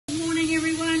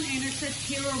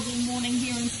morning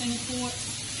here in Singapore.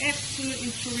 It's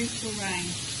absolutely torrential rain.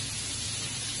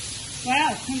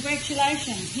 Wow,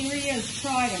 congratulations. Here he is,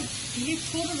 Trident. He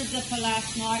left quarter of a dipper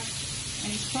last night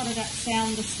and he's trotted up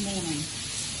sound this morning.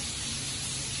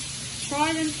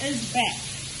 Trident is back.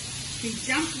 He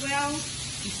jumped well,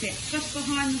 he sat just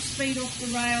behind the speed off the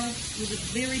rail. It was a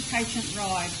very patient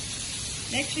ride.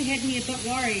 It actually had me a bit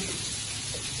worried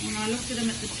when I looked at him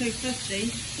at the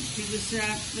 250.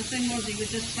 The thing was he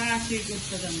was just far too good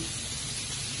for them.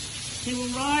 He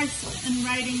will rise in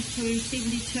ratings to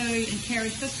 72 and carry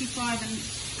 55.5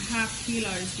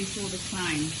 kilos before the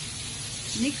claim.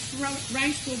 Next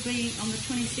race will be on the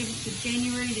 27th of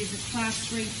January. There's a Class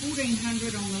 3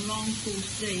 1400 on the long course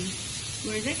D,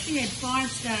 where he's actually had 5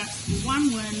 starts,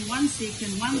 1 win, 1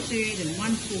 second, 1 third and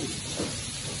 1 fourth.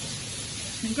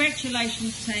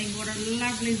 Congratulations team, what a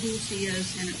lovely horse he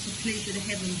is, and it's a pleasure to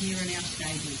have him here in our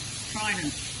stable.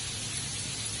 Trident.